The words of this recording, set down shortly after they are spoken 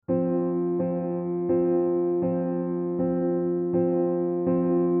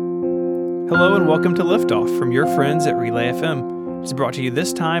Hello and welcome to Liftoff from your friends at Relay FM. It's brought to you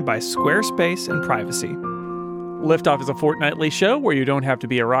this time by Squarespace and Privacy. Liftoff is a fortnightly show where you don't have to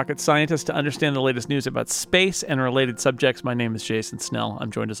be a rocket scientist to understand the latest news about space and related subjects. My name is Jason Snell. I'm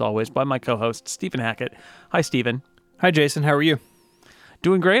joined as always by my co-host, Stephen Hackett. Hi, Stephen. Hi, Jason. How are you?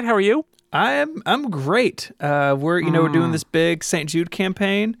 Doing great. How are you? I'm great. We're doing this big St. Jude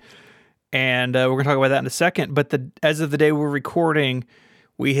campaign, and we're gonna talk about that in a second. But as of the day we're recording,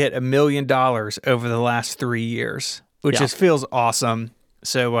 we hit $1 million over the last 3 years, which just feels awesome.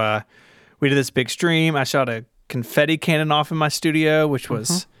 So we did this big stream. I shot a confetti cannon off in my studio, which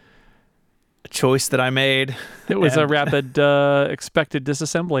was a choice that I made. It was a rapid expected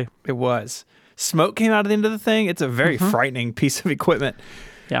disassembly. It was. Smoke came out at the end of the thing. It's a very frightening piece of equipment.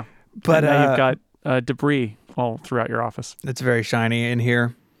 Yeah. But now you've got debris all throughout your office. It's very shiny in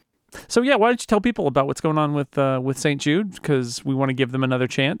here. So yeah, why don't you tell people about what's going on with St. Jude? Because we want to give them another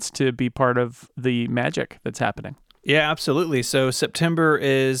chance to be part of the magic that's happening. Yeah, absolutely. So September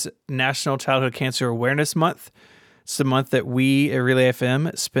is National Childhood Cancer Awareness Month. It's the month that we at Relay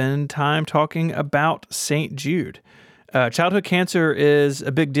FM spend time talking about St. Jude. Childhood cancer is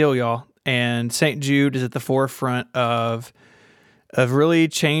a big deal, y'all. And St. Jude is at the forefront of really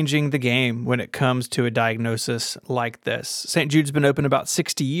changing the game when it comes to a diagnosis like this. St. Jude's been open about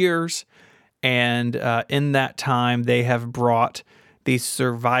 60 years, and in that time, they have brought the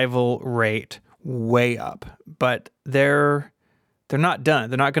survival rate way up. But they're not done.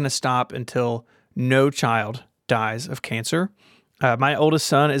 They're not going to stop until no child dies of cancer. My oldest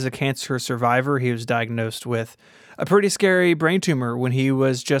son is a cancer survivor. He was diagnosed with a pretty scary brain tumor when he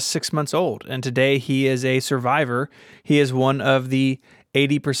was just 6 months old. And today he is a survivor. He is one of the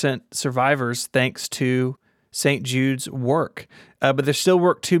 80% survivors thanks to St. Jude's work. But there's still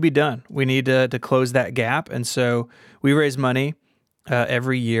work to be done. We need to close that gap. And so we raise money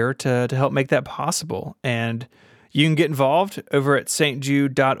every year to help make that possible. And you can get involved over at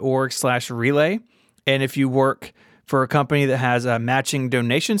stjude.org/relay. And if you work for a company that has a matching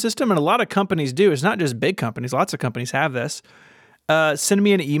donation system, and a lot of companies do. It's not just big companies. Lots of companies have this. Send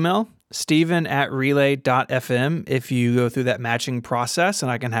me an email, steven@relay.fm, if you go through that matching process, and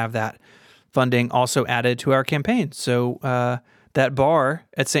I can have that funding also added to our campaign. So that bar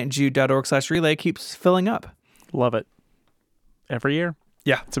at stjude.org/relay keeps filling up. Love it. Every year.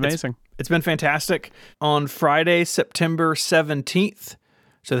 Yeah. It's amazing. It's been fantastic. On Friday, September 17th,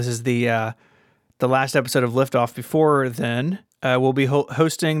 so this is the last episode of Liftoff. Before then, we'll be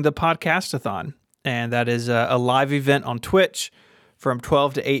hosting the Podcastathon, and that is a live event on Twitch from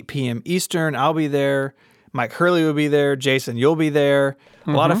 12 to 8 p.m. Eastern. I'll be there. Mike Hurley will be there. Jason, you'll be there.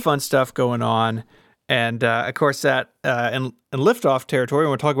 A lot of fun stuff going on. And, of course, that in Liftoff territory,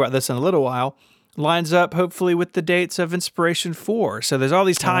 and we'll talk about this in a little while, lines up hopefully with the dates of Inspiration 4. So there's all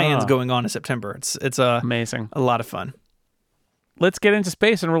these tie-ins going on in September. It's amazing. A lot of fun. Let's get into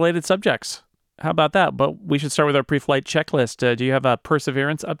space and related subjects. How about that? But we should start with our pre-flight checklist. Do you have a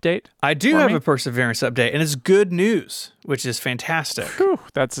Perseverance update? I do have a Perseverance update, and it's good news, which is fantastic. Whew,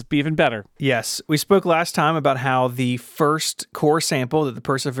 that's even better. Yes. We spoke last time about how the first core sample that the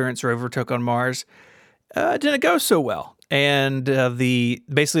Perseverance rover took on Mars didn't go so well. And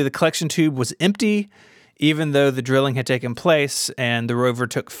basically the collection tube was empty, even though the drilling had taken place, and the rover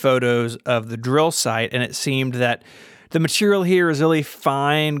took photos of the drill site, and it seemed that the material here is really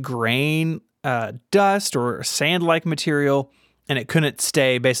fine grain dust or sand-like material, and it couldn't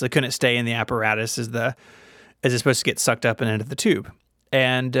stay in the apparatus as it's supposed to get sucked up and into the tube.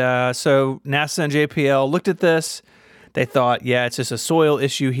 And so NASA and JPL looked at this. They thought, yeah, it's just a soil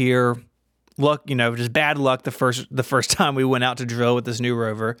issue here. Luck, just bad luck the first time we went out to drill with this new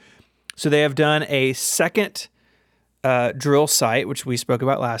rover. So they have done a second drill site, which we spoke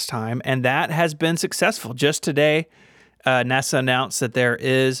about last time, and that has been successful. Just today, NASA announced that there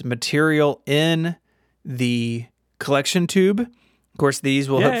is material in the collection tube. Of course, these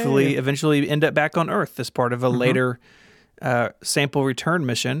will hopefully eventually end up back on Earth as part of a later sample return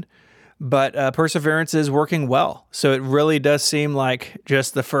mission. But Perseverance is working well. So it really does seem like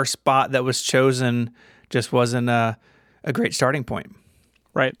just the first spot that was chosen just wasn't a great starting point.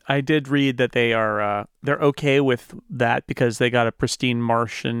 Right. I did read that they're okay with that because they got a pristine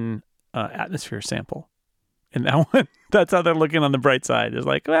Martian atmosphere sample. And that one, that's how they're looking on the bright side. It's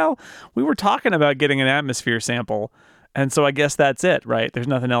like, well, we were talking about getting an atmosphere sample, and so I guess that's it, right? There's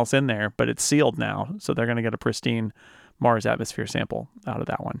nothing else in there, but it's sealed now, so they're going to get a pristine Mars atmosphere sample out of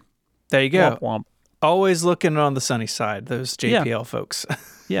that one. There you go. Womp womp. Always looking on the sunny side, those JPL folks.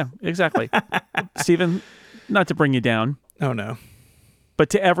 Yeah, exactly. Stephen, not to bring you down. Oh, no. But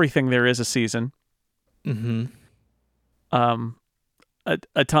to everything, there is a season. Mm-hmm.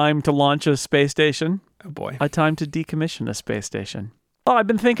 a time to launch a space station, Oh boy. a time to decommission a space station. Oh, I've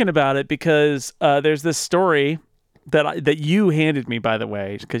been thinking about it because there's this story that you handed me, by the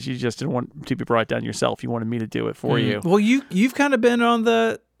way, because you just didn't want to be brought down yourself. You wanted me to do it for you. Well, you've kind of been on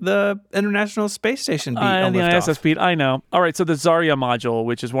the International Space Station beat on the liftoff. ISS beat, I know. All right, so the Zarya module,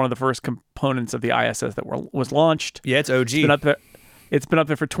 which is one of the first components of the ISS that was launched. Yeah, it's OG. It's been up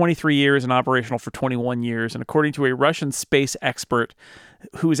there for 23 years and operational for 21 years. And according to a Russian space expert,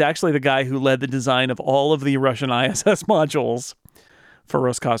 who is actually the guy who led the design of all of the Russian ISS modules for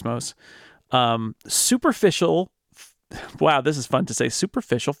Roscosmos, wow, this is fun to say,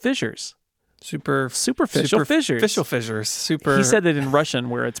 superficial fissures. Superficial fissures. He said it in Russian,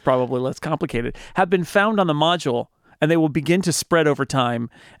 where it's probably less complicated, have been found on the module, and they will begin to spread over time.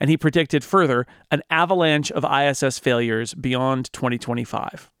 And he predicted further an avalanche of ISS failures beyond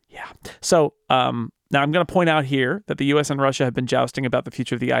 2025. Yeah. So now I'm going to point out here that the U.S. and Russia have been jousting about the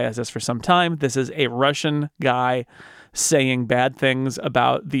future of the ISS for some time. This is a Russian guy saying bad things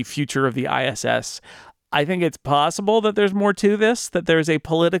about the future of the ISS. I think it's possible that there's more to this, that there's a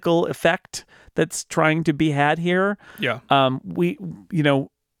political effect that's trying to be had here. Yeah.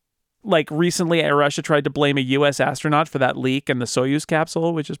 Like recently Russia tried to blame a U.S. astronaut for that leak in the Soyuz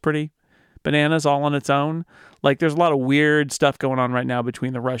capsule, which is pretty bananas all on its own. Like there's a lot of weird stuff going on right now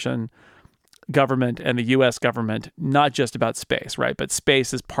between the Russian government and the U.S. government, not just about space, right? But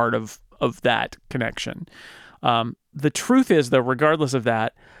space is part of that connection. The truth is, though, regardless of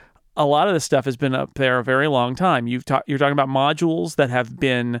that, a lot of this stuff has been up there a very long time. You're talking about modules that have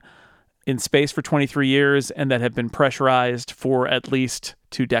been in space for 23 years and that have been pressurized for at least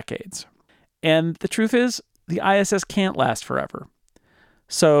 2 decades. And the truth is, the ISS can't last forever.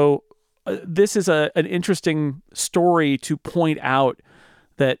 So this is an interesting story to point out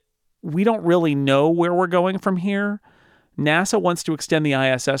that we don't really know where we're going from here. NASA wants to extend the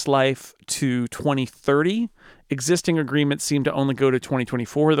ISS life to 2030. Existing agreements seem to only go to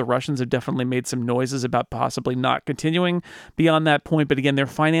 2024. The Russians have definitely made some noises about possibly not continuing beyond that point. But again, their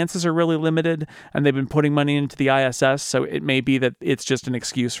finances are really limited, and they've been putting money into the ISS. So it may be that it's just an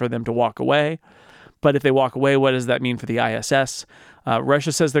excuse for them to walk away. But if they walk away, what does that mean for the ISS?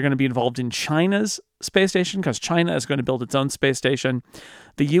 Russia says they're going to be involved in China's space station because China is going to build its own space station.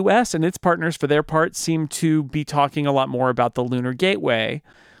 The U.S. and its partners, for their part, seem to be talking a lot more about the Lunar Gateway,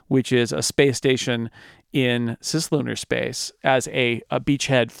 which is a space station in cislunar space as a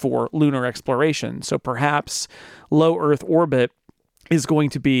beachhead for lunar exploration. So perhaps low Earth orbit is going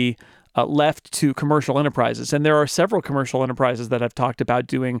to be left to commercial enterprises. And there are several commercial enterprises that have talked about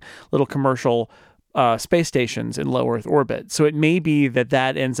doing little commercial space stations in low Earth orbit. So it may be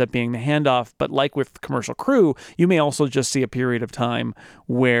that ends up being the handoff, but like with commercial crew, you may also just see a period of time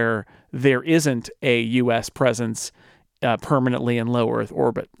where there isn't a U.S. presence permanently in low Earth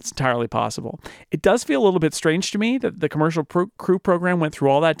orbit. It's entirely possible. It does feel a little bit strange to me that the commercial crew program went through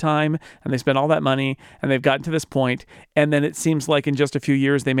all that time and they spent all that money and they've gotten to this point, and then it seems like in just a few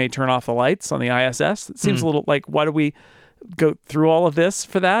years they may turn off the lights on the ISS. It seems a little like, why do we go through all of this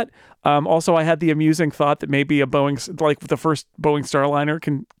for that? Also, I had the amusing thought that maybe a Boeing, like the first Boeing Starliner,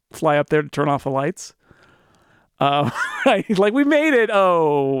 can fly up there to turn off the lights. Like, we made it.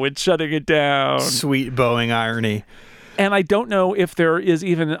 Oh, it's shutting it down. Sweet Boeing irony. And I don't know if there is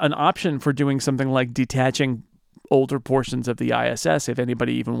even an option for doing something like detaching older portions of the ISS, if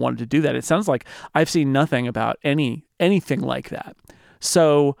anybody even wanted to do that. It sounds like I've seen nothing about anything like that.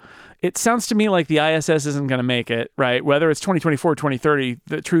 So it sounds to me like the ISS isn't going to make it, right? Whether it's 2024 or 2030,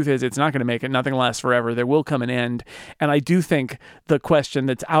 the truth is it's not going to make it. Nothing lasts forever. There will come an end. And I do think the question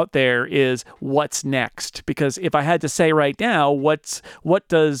that's out there is what's next? Because if I had to say right now, what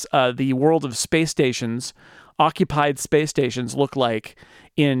does the world of space stations, occupied space stations, look like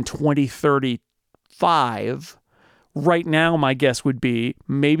in 2035? Right now, my guess would be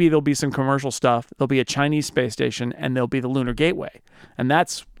maybe there'll be some commercial stuff. There'll be a Chinese space station, and there'll be the Lunar Gateway. And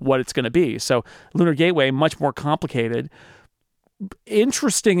that's what it's going to be. So Lunar Gateway, much more complicated.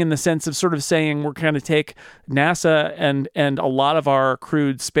 Interesting in the sense of sort of saying we're going to take NASA and a lot of our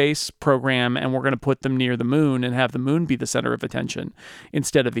crewed space program, and we're going to put them near the moon and have the moon be the center of attention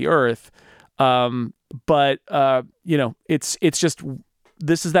instead of the Earth. But it's just...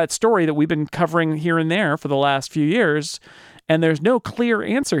 This is that story that we've been covering here and there for the last few years, and there's no clear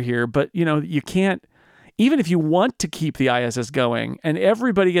answer here. But, you can't, even if you want to keep the ISS going and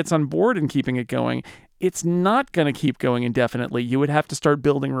everybody gets on board in keeping it going, it's not going to keep going indefinitely. You would have to start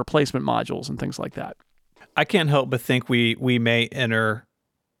building replacement modules and things like that. I can't help but think we may enter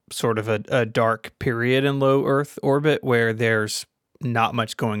sort of a dark period in low Earth orbit where there's not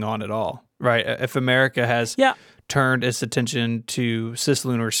much going on at all, right? If America has... turned its attention to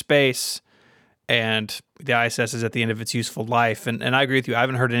cislunar space, and the ISS is at the end of its useful life. And I agree with you. I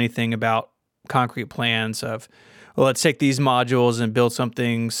haven't heard anything about concrete plans of, well, let's take these modules and build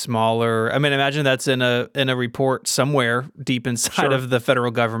something smaller. I mean, imagine that's in a report somewhere deep inside of the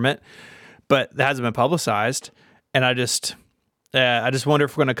federal government, but that hasn't been publicized. And I just wonder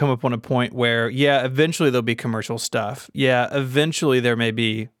if we're going to come up on a point where, yeah, eventually there'll be commercial stuff. Yeah, eventually there may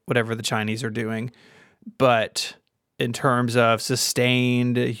be whatever the Chinese are doing. But in terms of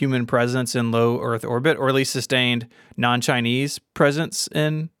sustained human presence in low Earth orbit, or at least sustained non-Chinese presence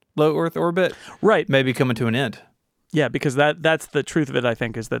in low Earth orbit, right, maybe coming to an end. Yeah, because that's the truth of it, I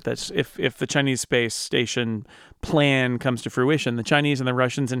think, is that's if the Chinese space station plan comes to fruition, the Chinese and the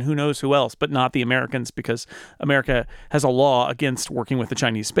Russians and who knows who else, but not the Americans, because America has a law against working with the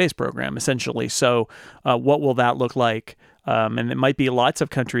Chinese space program, essentially. So what will that look like? And it might be lots of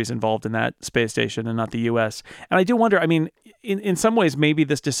countries involved in that space station and not the U.S. And I do wonder, I mean, in some ways, maybe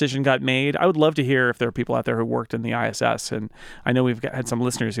this decision got made. I would love to hear if there are people out there who worked in the ISS, and I know we've had some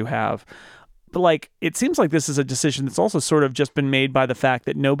listeners who have. But like, it seems like this is a decision that's also sort of just been made by the fact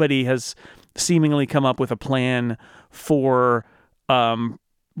that nobody has seemingly come up with a plan for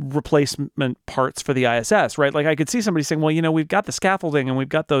replacement parts for the ISS, right? Like, I could see somebody saying, well, you know, we've got the scaffolding and we've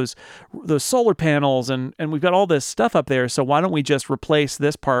got those solar panels and we've got all this stuff up there. So why don't we just replace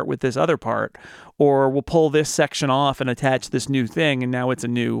this part with this other part? Or we'll pull this section off and attach this new thing, and now it's a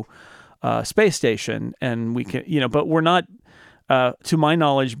new space station. And we can, you know, but we're not, to my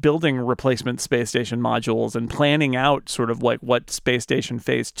knowledge, building replacement space station modules and planning out sort of like what space station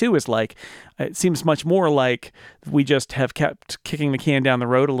phase 2 is like. It seems much more like we just have kept kicking the can down the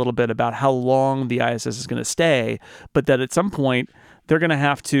road a little bit about how long the ISS is going to stay, but that at some point they're going to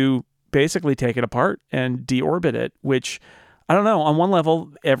have to basically take it apart and deorbit it, which, I don't know, on one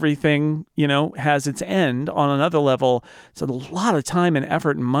level, everything, you know, has its end. On another level, it's a lot of time and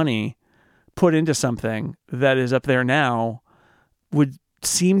effort and money put into something that is up there now. Would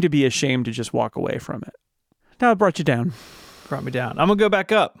seem to be ashamed to just walk away from it. Now it brought you down. Brought me down. I'm going to go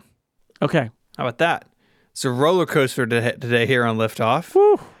back up. Okay. How about that? It's a roller coaster today here on Liftoff.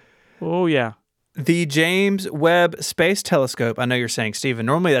 Woo. Oh, yeah. The James Webb Space Telescope. I know you're saying, Stephen,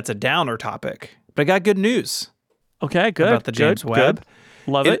 normally that's a downer topic, but I got good news. Okay, good. About the James Webb. Good.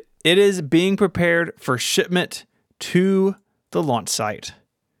 Love it. It is being prepared for shipment to the launch site.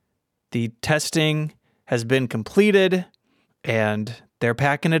 The testing has been completed, and they're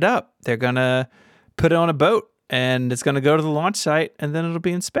packing it up. They're going to put it on a boat, and it's going to go to the launch site, and then it'll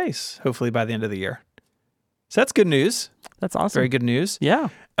be in space, hopefully by the end of the year. So that's good news. That's awesome. Very good news. Yeah.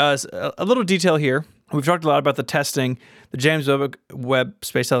 A little detail here. We've talked a lot about the testing. The James Webb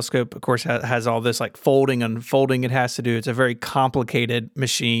Space Telescope, of course, has all this like folding and unfolding it has to do. It's a very complicated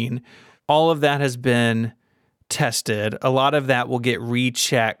machine. All of that has been tested. A lot of that will get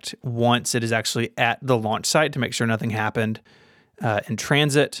rechecked once it is actually at the launch site to make sure nothing happened in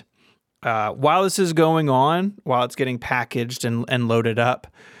transit. While this is going on, while it's getting packaged and loaded up,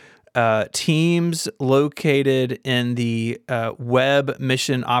 teams located in the Webb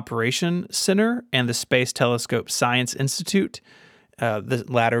Mission Operation Center and the Space Telescope Science Institute, the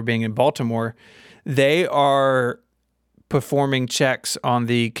latter being in Baltimore, they are performing checks on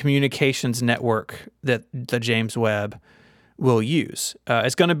the communications network that the James Webb will use.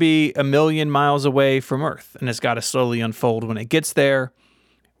 It's going to be 1 million miles away from Earth, and it's got to slowly unfold when it gets there.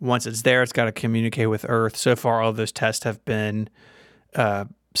 Once it's there, it's got to communicate with Earth. So far, all those tests have been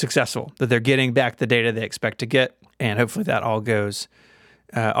successful, that they're getting back the data they expect to get, and hopefully that all goes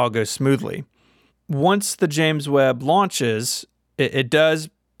smoothly. Once the James Webb launches, it does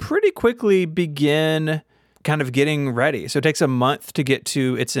pretty quickly begin kind of getting ready. So it takes a month to get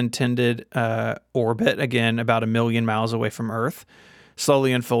to its intended orbit, again, about 1 million miles away from Earth,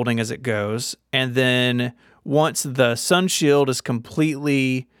 slowly unfolding as it goes. And then once the sun shield is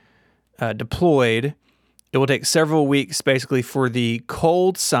completely deployed, it will take several weeks basically for the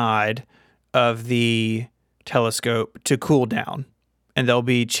cold side of the telescope to cool down. And they'll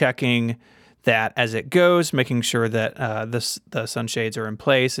be checking that as it goes, making sure that the sunshades are in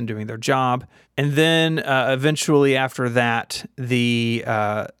place and doing their job. And then eventually after that,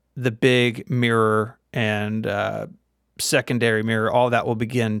 the big mirror and secondary mirror, all that will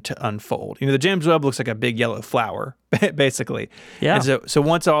begin to unfold. You know, the James Webb looks like a big yellow flower, basically. Yeah. And so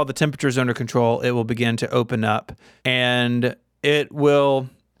once all the temperatures are under control, it will begin to open up, and it will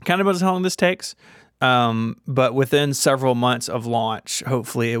kind of about how long this takes. But within several months of launch,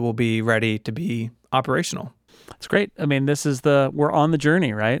 hopefully it will be ready to be operational. It's great. I mean, we're on the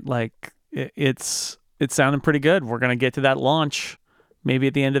journey, right? Like it's sounding pretty good. We're going to get to that launch maybe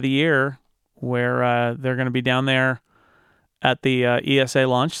at the end of the year, where they're going to be down there at the ESA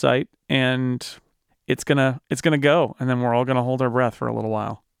launch site, and it's gonna go, and then we're all gonna hold our breath for a little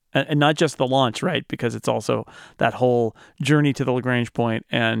while, and not just the launch, right? Because it's also that whole journey to the Lagrange point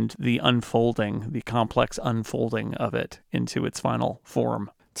and the complex unfolding of it into its final form.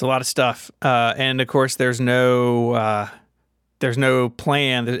 It's a lot of stuff, and of course, there's no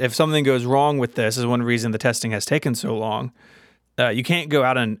plan. If something goes wrong with this, is one reason the testing has taken so long. You can't go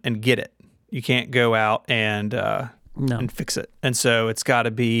out and get it. You can't go out and fix it. And so it's got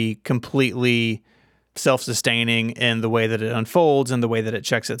to be completely self-sustaining in the way that it unfolds and the way that it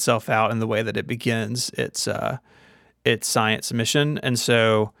checks itself out and the way that it begins its science mission. And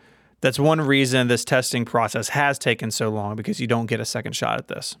so that's one reason this testing process has taken so long, because you don't get a second shot at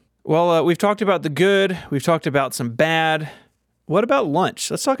this. Well, we've talked about the good. We've talked about some bad. What about lunch?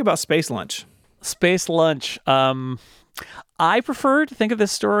 Let's talk about space lunch. Space lunch. I prefer to think of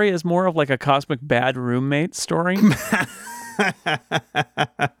this story as more of like a cosmic bad roommate story.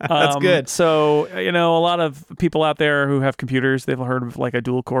 That's good. So, a lot of people out there who have computers, they've heard of like a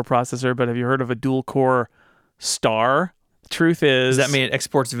dual core processor, but have you heard of a dual core star? Truth is... Does that mean it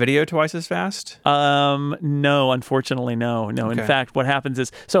exports video twice as fast? No, unfortunately, no. Okay. In fact, what happens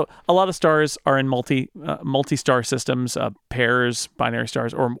is, so a lot of stars are in multi-star systems, pairs, binary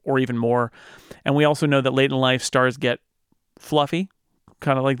stars, or even more. And we also know that late in life, stars get fluffy,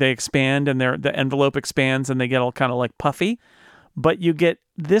 kind of like they expand and the envelope expands and they get all kind of like puffy. But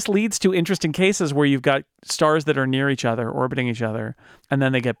this leads to interesting cases where you've got stars that are near each other, orbiting each other, and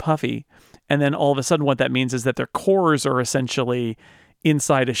then they get puffy. And then all of a sudden what that means is that their cores are essentially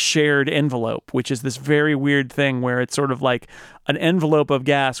inside a shared envelope, which is this very weird thing where it's sort of like an envelope of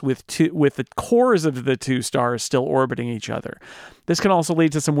gas with the cores of the two stars still orbiting each other. This can also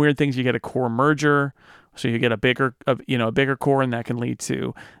lead to some weird things. You get a core merger, so you get a bigger core, and that can lead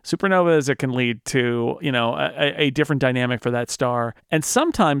to supernovas. It can lead to a different dynamic for that star. And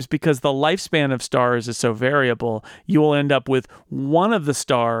sometimes, because the lifespan of stars is so variable, you will end up with one of the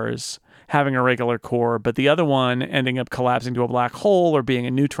stars having a regular core, but the other one ending up collapsing to a black hole or being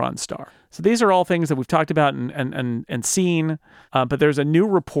a neutron star. So these are all things that we've talked about and seen, but there's a new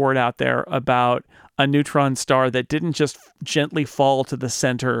report out there about a neutron star that didn't just gently fall to the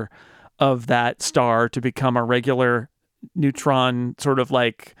center of that star to become a regular neutron, sort of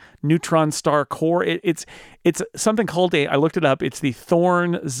like neutron star core. It's something called I looked it up, it's the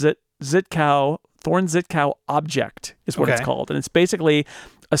Thorne-Zitkow object is what it's called. And it's basically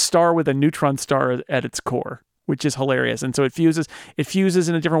a star with a neutron star at its core, which is hilarious. And so it fuses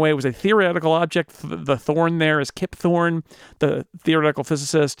in a different way. It was a theoretical object. The Thorne there is Kip Thorne, the theoretical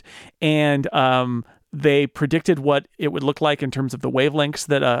physicist. And they predicted what it would look like in terms of the wavelengths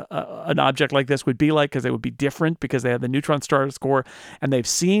that an object like this would be like, because it would be different because they had the neutron star at its core. And they've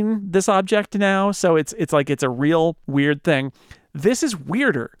seen this object now. So it's like it's a real weird thing. This is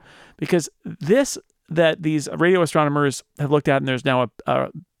weirder because that these radio astronomers have looked at, and there's now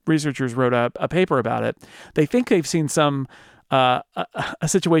researchers wrote a paper about it. They think they've seen a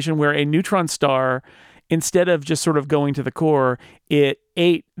situation where a neutron star, instead of just sort of going to the core, it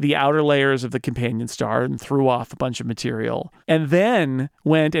ate the outer layers of the companion star and threw off a bunch of material, and then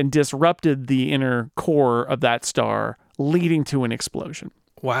went and disrupted the inner core of that star, leading to an explosion.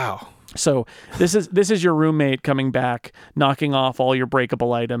 Wow. So this is your roommate coming back, knocking off all your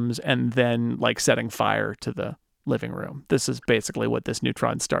breakable items, and then like setting fire to the living room. This is basically what this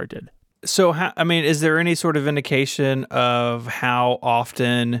neutron star did. So, is there any sort of indication of how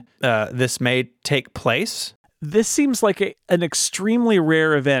often this may take place? This seems like an extremely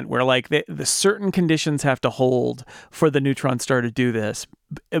rare event where like the certain conditions have to hold for the neutron star to do this.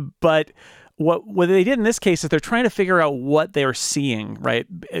 But what they did in this case is they're trying to figure out what they're seeing, right?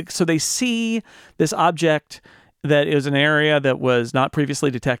 So they see this object that is an area that was not previously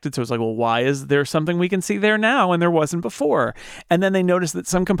detected. So it's like, well, why is there something we can see there now and there wasn't before? And then they noticed that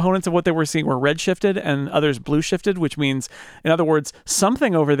some components of what they were seeing were red shifted and others blue shifted, which means, in other words,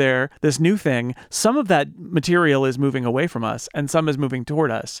 something over there, this new thing, some of that material is moving away from us and some is moving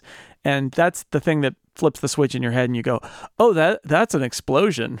toward us. And that's the thing that flips the switch in your head and you go, oh, that's an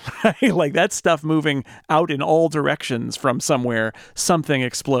explosion. Like that stuff moving out in all directions from somewhere, something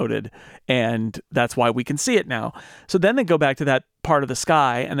exploded. And that's why we can see it now. So then they go back to part of the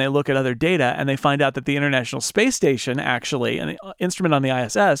sky and they look at other data and they find out that the International Space Station actually, an instrument on the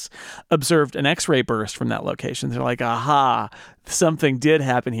ISS, observed an X-ray burst from that location. They're like, aha, something did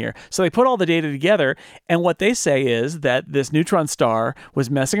happen here. So they put all the data together, and what they say is that this neutron star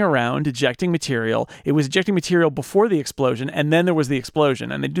was messing around, ejecting material. It was ejecting material before the explosion, and then there was the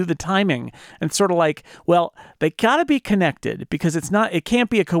explosion. And they do the timing, and it's sort of like, well, they got to be connected because it can't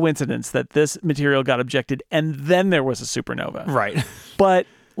be a coincidence that this material got ejected and then there was a supernova. Right. But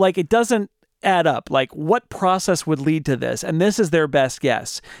like, it doesn't add up. Like, what process would lead to this? And this is their best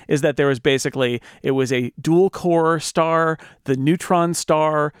guess, is that there was basically, it was a dual core star. The neutron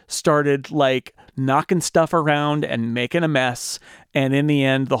star started like knocking stuff around and making a mess. And in the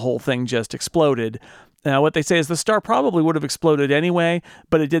end, the whole thing just exploded. Now, what they say is the star probably would have exploded anyway,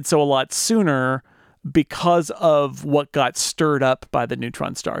 but it did so a lot sooner because of what got stirred up by the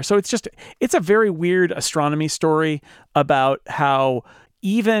neutron star. So it's a very weird astronomy story about how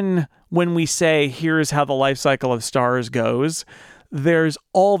even when we say, here's how the life cycle of stars goes, there's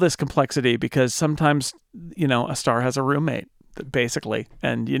all this complexity because sometimes, a star has a roommate, basically,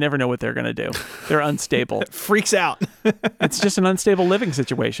 and you never know what they're going to do. They're unstable. It freaks out. It's just an unstable living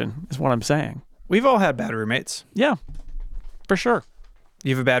situation, is what I'm saying. We've all had bad roommates. Yeah, for sure.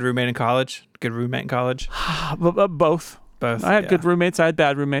 You have a bad roommate in college? Good roommate in college? Both. Both. I had good roommates. I had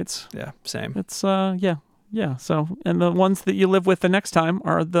bad roommates. Yeah, same. It's, yeah. Yeah. So, and the ones that you live with the next time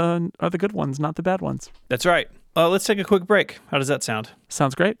are the good ones, not the bad ones. That's right. Let's take a quick break. How does that sound?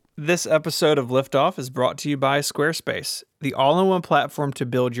 Sounds great. This episode of Liftoff is brought to you by Squarespace, the all-in-one platform to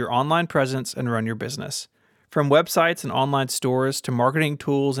build your online presence and run your business. From websites and online stores to marketing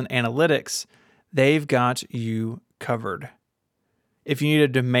tools and analytics, they've got you covered. If you need a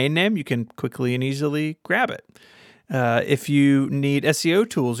domain name, you can quickly and easily grab it. If you need SEO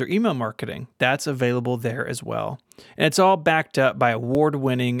tools or email marketing, that's available there as well. And it's all backed up by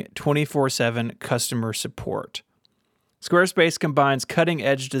award-winning 24/7 customer support. Squarespace combines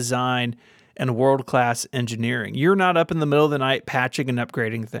cutting-edge design and world-class engineering. You're not up in the middle of the night patching and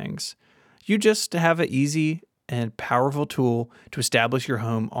upgrading things. You just have an easy and powerful tool to establish your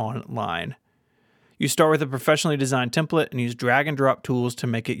home online. You start with a professionally designed template and use drag and drop tools to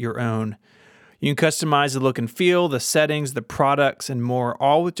make it your own. You can customize the look and feel, the settings, the products, and more,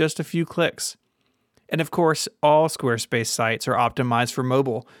 all with just a few clicks. And of course, all Squarespace sites are optimized for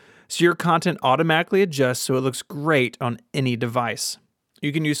mobile, so your content automatically adjusts so it looks great on any device.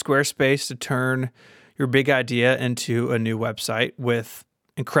 You can use Squarespace to turn your big idea into a new website with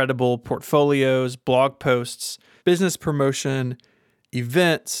incredible portfolios, blog posts, business promotion,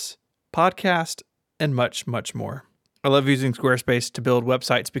 events, podcast, and much, much more. I love using Squarespace to build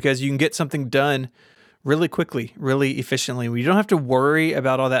websites because you can get something done really quickly, really efficiently. You don't have to worry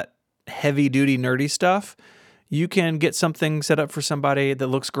about all that heavy-duty, nerdy stuff. You can get something set up for somebody that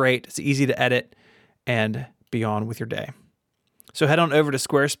looks great, it's easy to edit, and be on with your day. So head on over to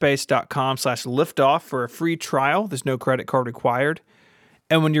squarespace.com/liftoff for a free trial. There's no credit card required.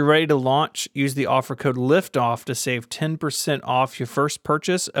 And when you're ready to launch, use the offer code LIFTOFF to save 10% off your first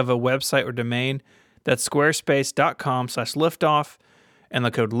purchase of a website or domain. That's squarespace.com/liftoff and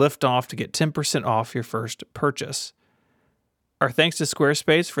the code LIFTOFF to get 10% off your first purchase. Our thanks to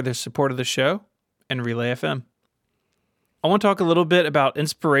Squarespace for their support of the show and Relay FM. I want to talk a little bit about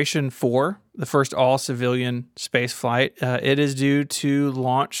Inspiration 4, the first all-civilian space flight. It is due to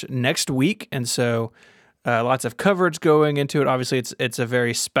launch next week, and so lots of coverage going into it. Obviously, it's a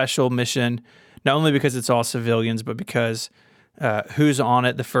very special mission, not only because it's all civilians, but because who's on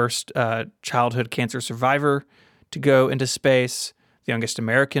it, the first childhood cancer survivor to go into space, the youngest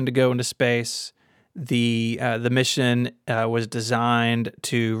American to go into space. The mission was designed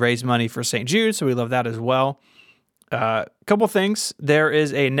to raise money for St. Jude, so we love that as well. Couple things. There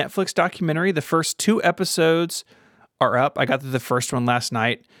is a Netflix documentary. The first 2 episodes are up. I got through the first one last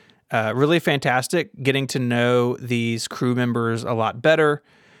night. Really fantastic, getting to know these crew members a lot better,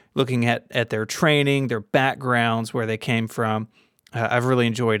 looking at their training, their backgrounds, where they came from. I've really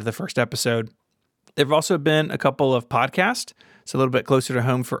enjoyed the first episode. There have also been a couple of podcasts, so a little bit closer to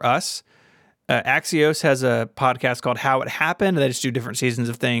home for us. Axios has a podcast called How It Happened. They just do different seasons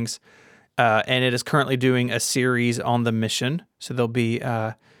of things. And it is currently doing a series on the mission. So there'll be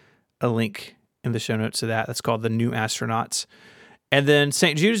a link in the show notes to that. That's called The New Astronauts. And then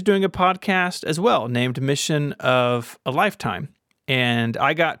St. Jude is doing a podcast as well, named Mission of a Lifetime. And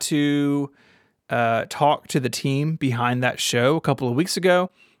I got to talk to the team behind that show a couple of weeks ago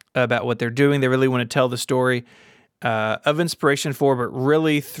about what they're doing. They really want to tell the story of Inspiration 4, but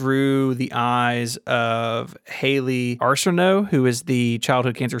really through the eyes of Haley Arsenault, who is the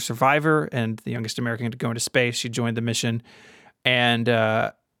childhood cancer survivor and the youngest American to go into space. She joined the mission And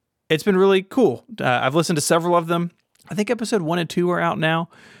it's been really cool. I've listened to several of them. I think episode 1 and 2 are out now.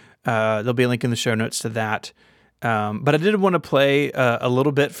 There'll be a link in the show notes to that. But I did want to play a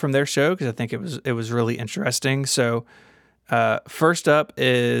little bit from their show because I think it was really interesting. So first up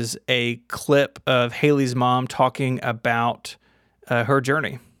is a clip of Haley's mom talking about her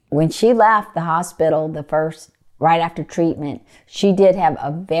journey. When she left the hospital right after treatment, she did have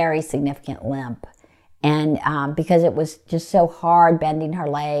a very significant limp. And because it was just so hard bending her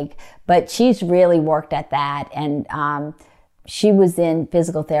leg, but she's really worked at that. And she was in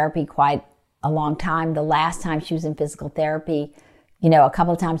physical therapy quite a long time. The last time she was in physical therapy, a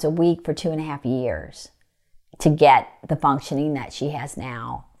couple of times a week for 2.5 years to get the functioning that she has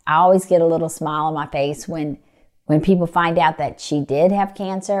now. I always get a little smile on my face when people find out that she did have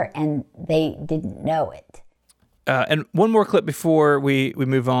cancer and they didn't know it. And one more clip before we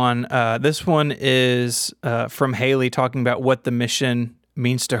move on. This one is from Haley talking about what the mission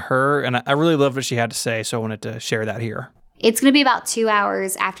means to her. And I really love what she had to say, so I wanted to share that here. It's going to be about 2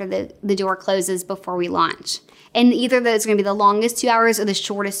 hours after the door closes before we launch. And either of those is going to be the longest 2 hours or the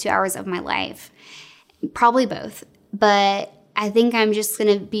shortest 2 hours of my life. Probably both. But I think I'm just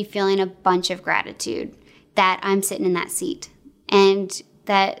going to be feeling a bunch of gratitude that I'm sitting in that seat and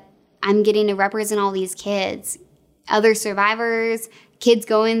that I'm getting to represent all these kids, other survivors, kids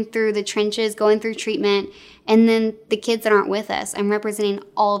going through the trenches, going through treatment, and then the kids that aren't with us. I'm representing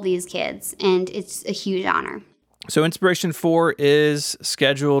all of these kids, and it's a huge honor. So Inspiration 4 is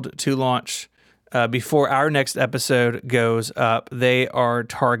scheduled to launch before our next episode goes up. They are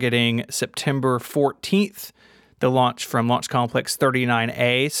targeting September 14th, the launch from Launch Complex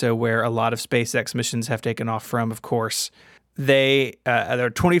 39A, so where a lot of SpaceX missions have taken off from, of course. They're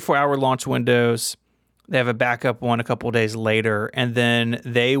 24-hour launch windows. They have a backup one a couple days later, and then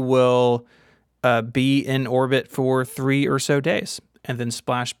they will be in orbit for 3 or so days and then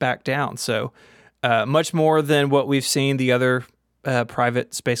splash back down. So much more than what we've seen the other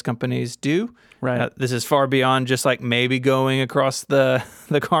private space companies do. Right. This is far beyond just like maybe going across the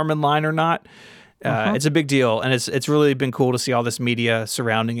Kármán line or not. It's a big deal, and it's really been cool to see all this media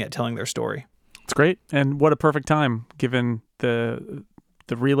surrounding it, telling their story. It's great, and what a perfect time given the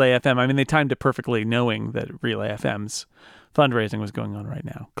Relay FM. I mean, they timed it perfectly, knowing that Relay FM's fundraising was going on right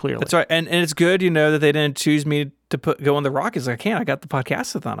now. Clearly, that's right, and it's good, that they didn't choose me to go on the rockets. I can't. I got the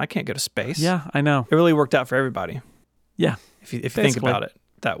podcastathon. I can't go to space. Yeah, I know. It really worked out for everybody. Yeah, if you think about it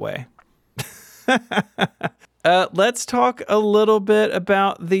that way. Let's talk a little bit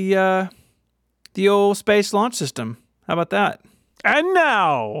about the old Space Launch System. How about that? And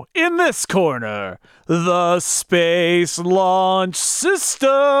now, in this corner, the Space Launch System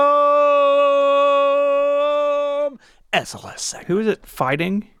SLS segment. Who is it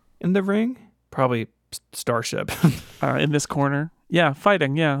fighting in the ring? Probably Starship. In this corner. Yeah,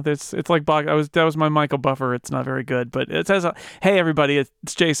 fighting. Yeah, it's like that was my Michael Buffer. It's not very good, but it says, "Hey everybody,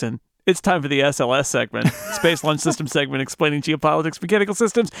 it's Jason. It's time for the SLS segment, Space Launch System segment, explaining geopolitics, mechanical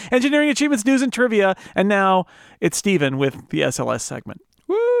systems, engineering achievements, news, and trivia." And now it's Steven with the SLS segment.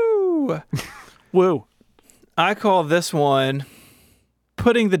 Woo! Woo. I call this one,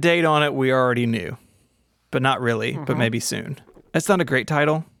 putting the date on it we already knew, but not really, but maybe soon. That's not a great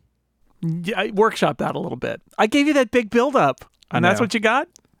title. Yeah, I workshopped that a little bit. I gave you that big build-up, and that's what you got?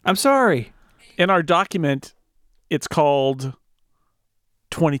 I'm sorry. In our document, it's called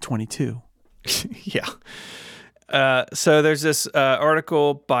 2022. Yeah. So there's this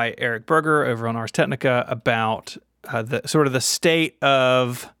article by Eric Berger over on Ars Technica about the state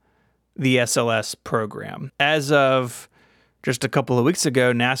of the SLS program. As of just a couple of weeks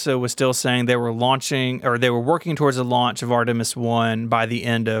ago, NASA was still saying they were working towards the launch of Artemis 1 by the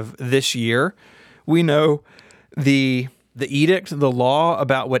end of this year. We know the edict, the law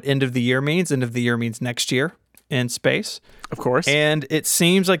about what end of the year means. End of the year means next year in space. Of course. And it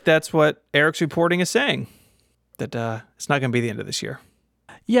seems like that's what Eric's reporting is saying, that it's not going to be the end of this year.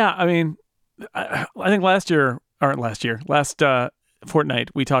 Yeah, I mean, I think last fortnight,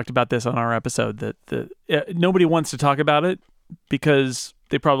 we talked about this on our episode, that nobody wants to talk about it because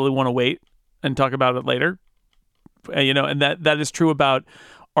they probably want to wait and talk about it later. And that is true about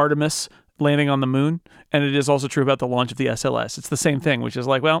Artemis landing on the moon, and it is also true about the launch of the SLS. It's the same thing, which is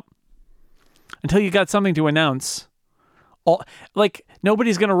like, well, until you got something to announce,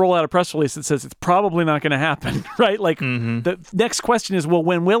 nobody's going to roll out a press release that says it's probably not going to happen, right? The next question is, well,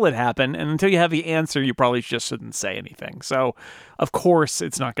 when will it happen? And until you have the answer, you probably just shouldn't say anything. So, of course,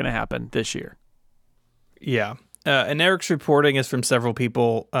 it's not going to happen this year. Yeah. And Eric's reporting is from several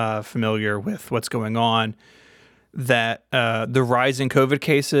people familiar with what's going on, that the rise in COVID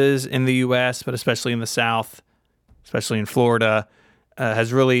cases in the U.S., but especially in the South, especially in Florida,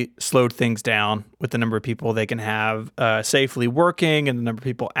 has really slowed things down with the number of people they can have safely working and the number of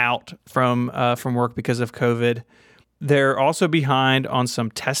people out from work because of COVID. They're also behind on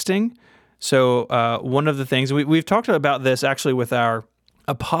some testing. So one of the things, we've talked about this actually with our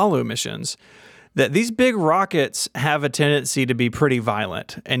Apollo missions, that these big rockets have a tendency to be pretty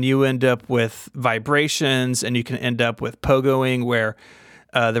violent, and you end up with vibrations, and you can end up with pogoing, where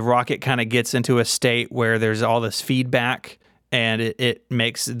the rocket kind of gets into a state where there's all this feedback, and it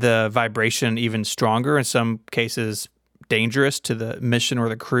makes the vibration even stronger, in some cases dangerous to the mission or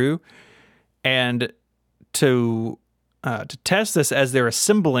the crew. And to test this as they're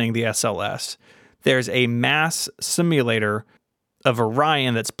assembling the SLS, there's a mass simulator of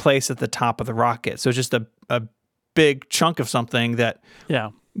Orion that's placed at the top of the rocket. So it's just a big chunk of something that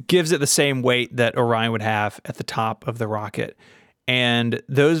gives it the same weight that Orion would have at the top of the rocket. And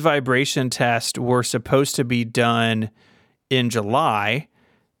those vibration tests were supposed to be done in July,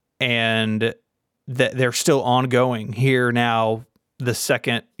 and they're still ongoing here now, the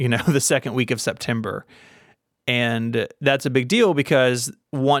second week of September. And that's a big deal because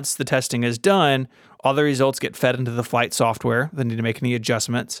once the testing is done, all the results get fed into the flight software. They need to make any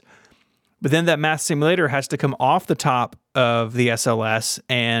adjustments. But then that mass simulator has to come off the top of the SLS,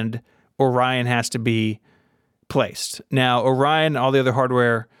 and Orion has to be placed. Now, Orion, all the other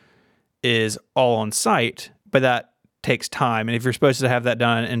hardware is all on site, but that takes time. And if you're supposed to have that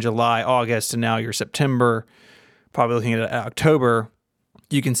done in July, August, and now you're September, probably looking at October,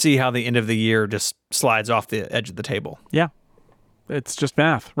 you can see how the end of the year just slides off the edge of the table. Yeah. It's just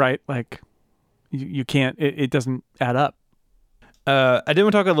math, right? Like, you can't, it doesn't add up. I did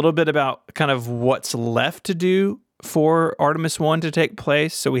want to talk a little bit about kind of what's left to do for Artemis 1 to take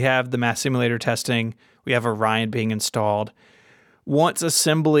place. So we have the mass simulator testing. We have Orion being installed. Once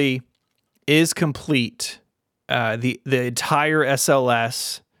assembly is complete, the entire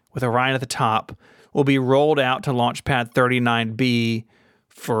SLS with Orion at the top will be rolled out to Launch Pad 39B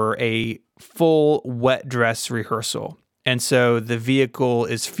for a full wet dress rehearsal. And so the vehicle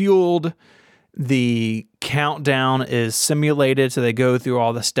is fueled, the countdown is simulated, so they go through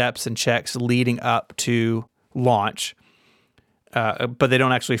all the steps and checks leading up to launch, but they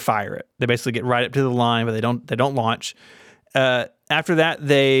don't actually fire it. They basically get right up to the line, but they don't launch. After that,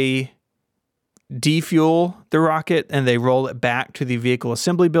 they defuel the rocket and they roll it back to the vehicle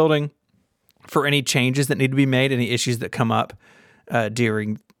assembly building for any changes that need to be made, any issues that come up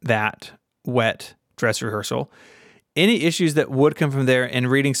during that wet dress rehearsal. Any issues that would come from there, and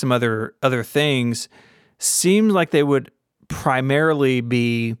reading some other things, seems like they would primarily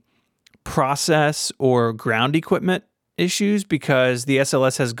be process or ground equipment issues, because the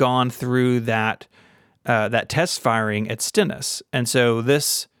SLS has gone through that test firing at Stennis. And so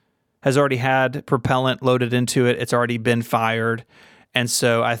this has already had propellant loaded into it. It's already been fired. And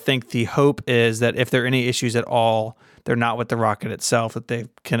so I think the hope is that if there are any issues at all, they're not with the rocket itself, that they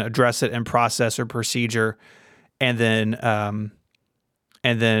can address it in process or procedure and then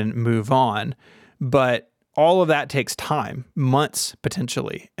move on. But all of that takes time, months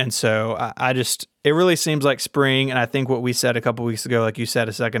potentially. And so it really seems like spring. And I think what we said a couple weeks ago, like you said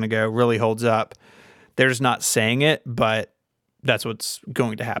a second ago, really holds up. They're just not saying it, but that's what's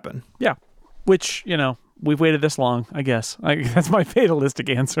going to happen. Yeah. Which, we've waited this long, I guess. That's my fatalistic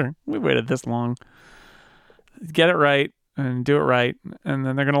answer. We waited this long. Get it right and do it right, and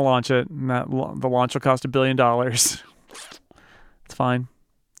then they're going to launch it, and the launch will cost $1 billion. It's fine.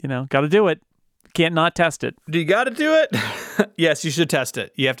 Got to do it. Can't not test it. Do you got to do it? Yes, you should test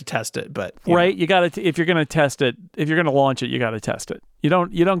it. You have to test it, but right. You got to. If you're going to test it, if you're going to launch it, you got to test it. You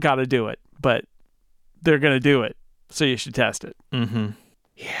don't got to do it, but they're going to do it, so you should test it. Mm-hmm.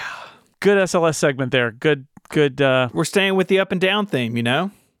 Yeah. Good SLS segment there. Good. We're staying with the up and down theme,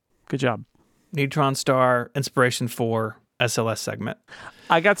 Good job. Neutron Star, Inspiration 4, SLS segment.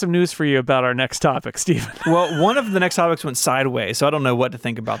 I got some news for you about our next topic, Stephen. Well, one of the next topics went sideways, so I don't know what to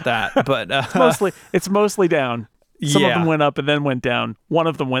think about that. But it's mostly down. Some of them went up and then went down. One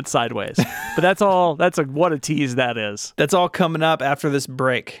of them went sideways. But that's all. What a tease that is. That's all coming up after this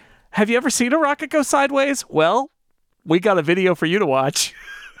break. Have you ever seen a rocket go sideways? Well, we got a video for you to watch.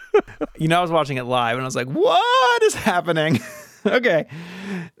 I was watching it live and I was like, what is happening? Okay.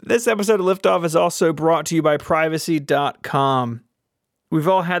 This episode of Liftoff is also brought to you by Privacy.com. We've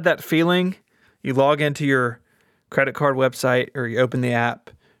all had that feeling. You log into your credit card website or you open the app.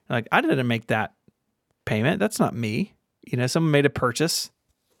 You're like, I didn't make that payment. That's not me. Someone made a purchase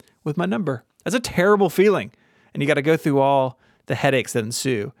with my number. That's a terrible feeling. And you got to go through all the headaches that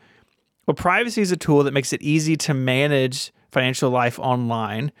ensue. Well, Privacy is a tool that makes it easy to manage financial life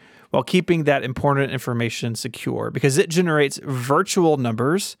online while keeping that important information secure, because it generates virtual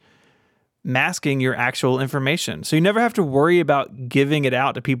numbers masking your actual information. So you never have to worry about giving it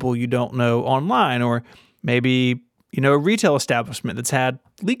out to people you don't know online, or maybe, a retail establishment that's had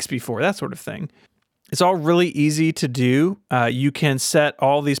leaks before, that sort of thing. It's all really easy to do. You can set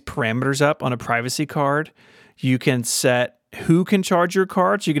all these parameters up on a privacy card. You can set who can charge your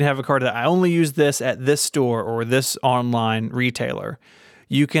card. So you can have a card that I only use this at this store or this online retailer.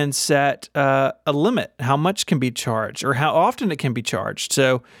 You can set a limit, how much can be charged or how often it can be charged.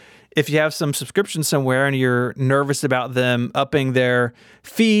 So if you have some subscription somewhere and you're nervous about them upping their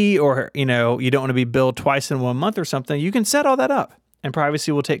fee, or, you don't want to be billed twice in 1 month or something, you can set all that up, and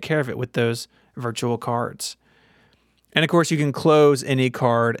privacy will take care of it with those virtual cards. And of course, you can close any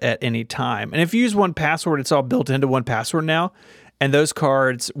card at any time. And if you use 1Password, it's all built into 1Password now. And those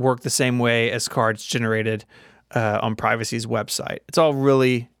cards work the same way as cards generated on Privacy's website. It's all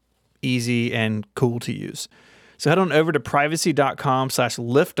really easy and cool to use. So head on over to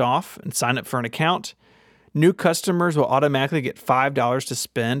privacy.com/liftoff and sign up for an account. New customers will automatically get $5 to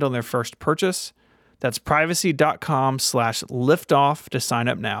spend on their first purchase. That's privacy.com/liftoff to sign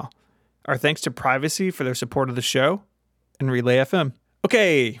up now. Our thanks to Privacy for their support of the show and Relay FM.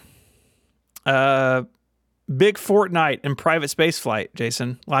 Okay. Big Fortnite and private space flight,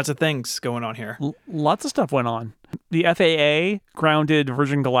 Jason. Lots of things going on here. Lots of stuff went on. The FAA grounded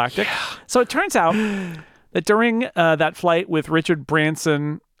Virgin Galactic. Yeah. So it turns out that during that flight with Richard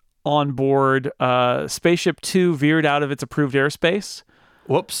Branson on board, Spaceship Two veered out of its approved airspace.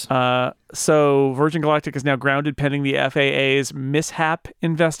 Whoops. So Virgin Galactic is now grounded pending the FAA's mishap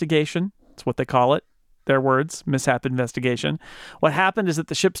investigation. That's what they call it. Their words, mishap investigation. What happened is that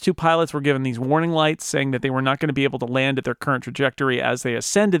the ship's two pilots were given these warning lights saying that they were not going to be able to land at their current trajectory. As they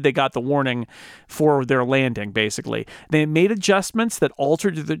ascended, they got the warning for their landing, basically. They made adjustments that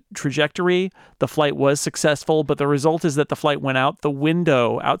altered the trajectory. The flight was successful, but the result is that the flight went out the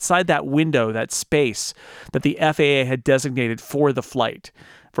window, outside that window, that space that the FAA had designated for the flight.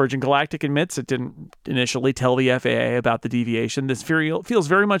 Virgin Galactic admits it didn't initially tell the FAA about the deviation. This feels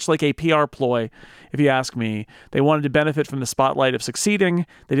very much like a PR ploy, if you ask me. They wanted to benefit from the spotlight of succeeding.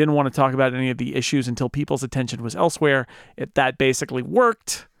 They didn't want to talk about any of the issues until people's attention was elsewhere. That basically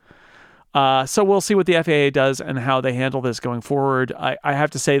worked. So we'll see what the FAA does and how they handle this going forward. I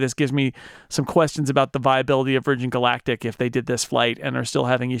have to say this gives me some questions about the viability of Virgin Galactic if they did this flight and are still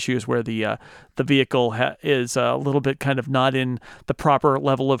having issues where the vehicle is a little bit kind of not in the proper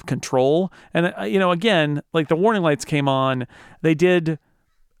level of control. And, again, like the warning lights came on, they did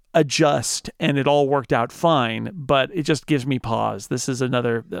adjust and it all worked out fine, but it just gives me pause. This is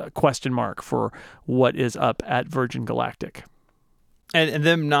another question mark for what is up at Virgin Galactic. And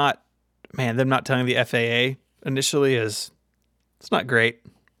them not telling the FAA initially it's not great.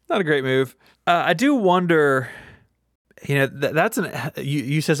 Not a great move. I do wonder, that's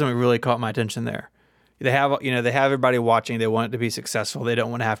you said something really caught my attention there. They have everybody watching. They want it to be successful. They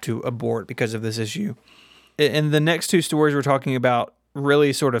don't want to have to abort because of this issue. In the next two stories, we're talking about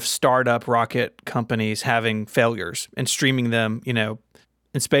really sort of startup rocket companies having failures and streaming them. In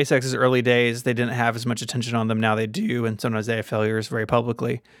SpaceX's early days, they didn't have as much attention on them. Now they do, and sometimes they have failures very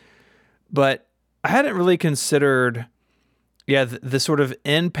publicly. But I hadn't really considered, the sort of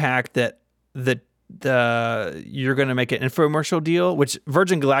impact that you're going to make an infomercial deal, which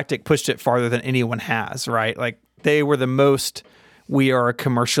Virgin Galactic pushed it farther than anyone has, right? Like they were the most we are a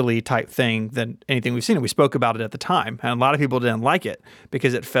commercially type thing than anything we've seen. And we spoke about it at the time. And a lot of people didn't like it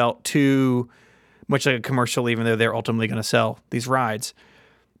because it felt too much like a commercial, even though they're ultimately going to sell these rides.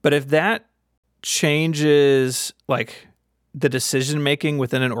 But if that changes like the decision-making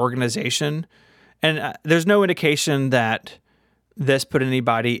within an organization, and there's no indication that this put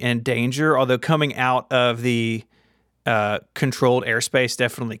anybody in danger, although coming out of the controlled airspace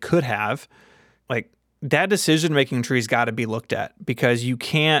definitely could have, like that decision-making tree's got to be looked at, because you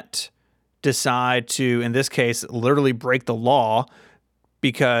can't decide to, in this case, literally break the law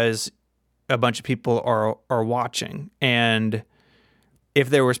because a bunch of people are watching. And if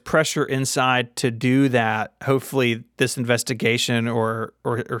there was pressure inside to do that, hopefully this investigation or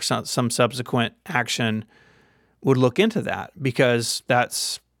some subsequent action would look into that, because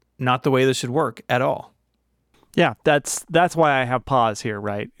that's not the way this should work at all. Yeah, that's why I have pause here,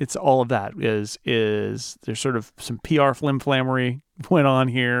 right? It's all of that is there's sort of some PR flimflammery went on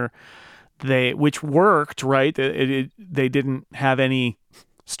here, which worked, right? They didn't have any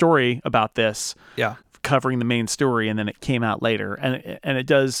story about this. Yeah. Covering the main story, and then it came out later, and it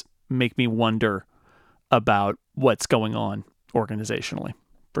does make me wonder about what's going on organizationally,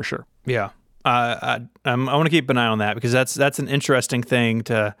 for sure. Yeah. I want to keep an eye on that because that's an interesting thing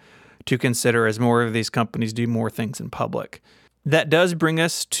to consider as more of these companies do more things in public. That does bring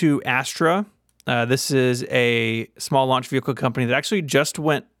us to Astra. This is a small launch vehicle company that actually just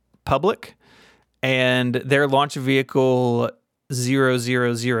went public, and their launch vehicle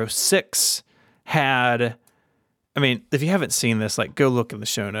 0006 had, I mean, if you haven't seen this, like go look in the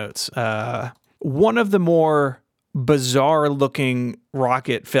show notes. One of the more bizarre looking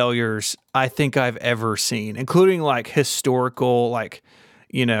rocket failures I think I've ever seen, including like historical, like,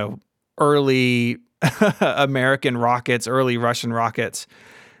 you know, early American rockets, early Russian rockets.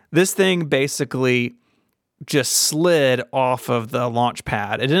 This thing basically just slid off of the launch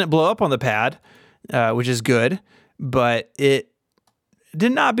pad. It didn't blow up on the pad, which is good, but it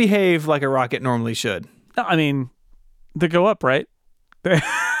did not behave like a rocket normally should. I mean, they go up, right?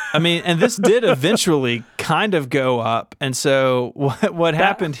 I mean, and this did eventually kind of go up. And so what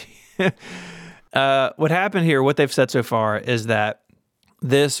happened? What happened here? What they've said so far is that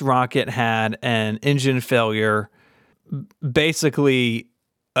this rocket had an engine failure, basically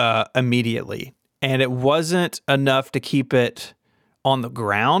immediately, and it wasn't enough to keep it on the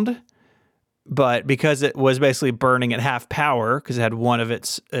ground. But because it was basically burning at half power, because it had one of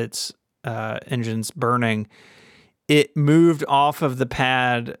its engines burning, it moved off of the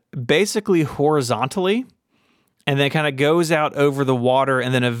pad basically horizontally, and then kind of goes out over the water,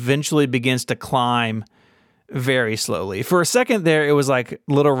 and then eventually begins to climb very slowly. For a second there, it was like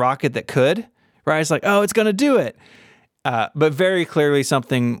little rocket that could, right? It's like, oh, it's going to do it. But very clearly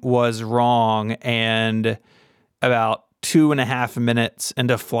something was wrong, and about 2.5 minutes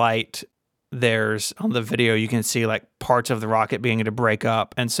into flight, there's, on the video, you can see like parts of the rocket beginning to break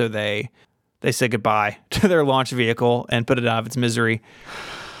up, and so they say goodbye to their launch vehicle and put it out of its misery.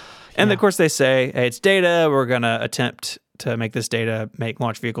 And of course they say, hey, it's data. We're going to attempt to make this data make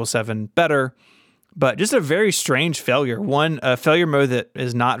Launch Vehicle 7 better. But just a very strange failure. A failure mode that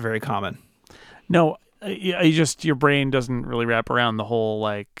is not very common. No, your brain doesn't really wrap around the whole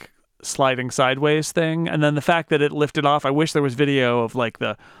like sliding sideways thing. And then the fact that it lifted off, I wish there was video of like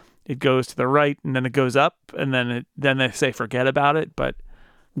it goes to the right and then it goes up and then they say forget about it. But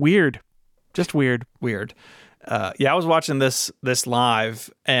weird. Just weird. Yeah, I was watching this live,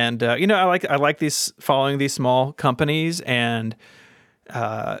 and I like these, following these small companies, and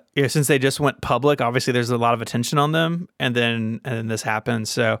since they just went public, obviously there's a lot of attention on them, and then this happens.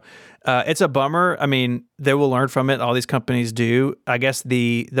 So it's a bummer. I mean, they will learn from it. All these companies do. I guess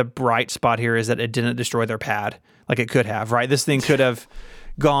the bright spot here is that it didn't destroy their pad like it could have. Right, this thing could have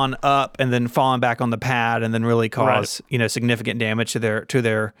gone up and then fallen back on the pad, and then really cause significant damage to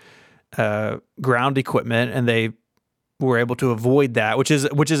their ground equipment, and they were able to avoid that, which is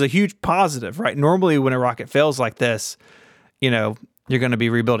a huge positive, right? Normally when a rocket fails like this, you're going to be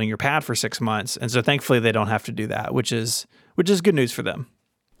rebuilding your pad for 6 months. And so thankfully they don't have to do that, which is good news for them.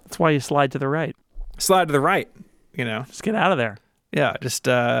 That's why you slide to the right. Slide to the right, Just get out of there. Yeah, just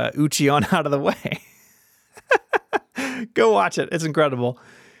Uchi on out of the way. Go watch it. It's incredible.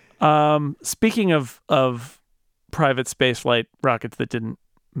 Speaking of private fireflight rockets that didn't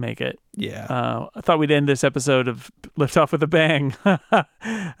make it. Yeah. I thought we'd end this episode of Liftoff with a bang. Firefly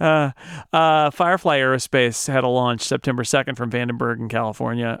Aerospace had a launch September 2nd from Vandenberg in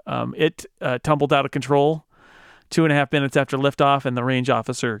California. It tumbled out of control 2.5 minutes after liftoff, and the range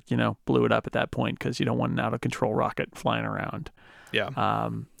officer, blew it up at that point because you don't want an out of control rocket flying around. Yeah.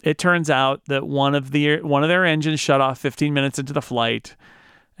 It turns out that one of their engines shut off 15 minutes into the flight,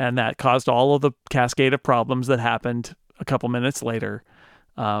 and that caused all of the cascade of problems that happened a couple minutes later.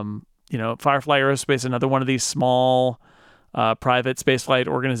 Firefly Aerospace, another one of these small private spaceflight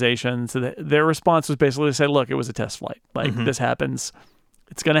organizations, their response was basically to say, look, it was a test flight. Like, this happens.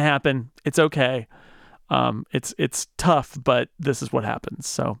 It's going to happen. It's okay. It's tough, but this is what happens.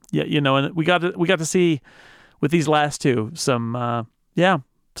 So, yeah, and we got to see with these last two some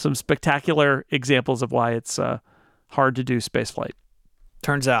spectacular examples of why it's hard to do spaceflight.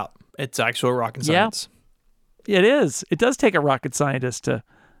 Turns out it's actual rocket science. Yeah, it is. It does take a rocket scientist to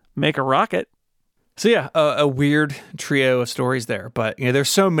make a rocket. So yeah, a weird trio of stories there, but there's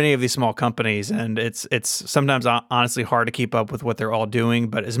so many of these small companies, and it's sometimes honestly hard to keep up with what they're all doing.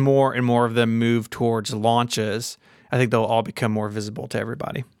 But as more and more of them move towards launches, I think they'll all become more visible to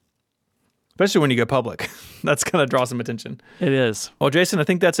everybody, especially when you go public. That's going to draw some attention. It is. Well, Jason, I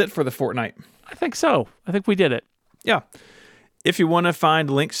think that's it for the fortnight. I think so. I think we did it. Yeah. If you want to find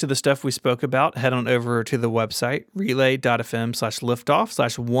links to the stuff we spoke about, head on over to the website,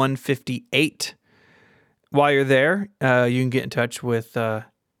 relay.fm/liftoff/158. While you're there, you can get in touch with via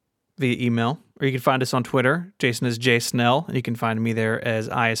email, or you can find us on Twitter. Jason is jsnell, and you can find me there as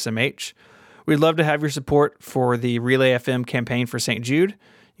ISMH. We'd love to have your support for the Relay FM campaign for St. Jude.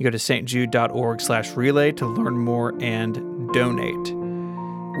 You go to stjude.org/relay to learn more and donate.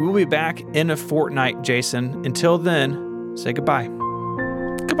 We'll be back in a fortnight, Jason. Until then, say goodbye.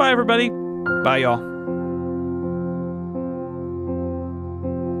 Goodbye, everybody. Bye, y'all.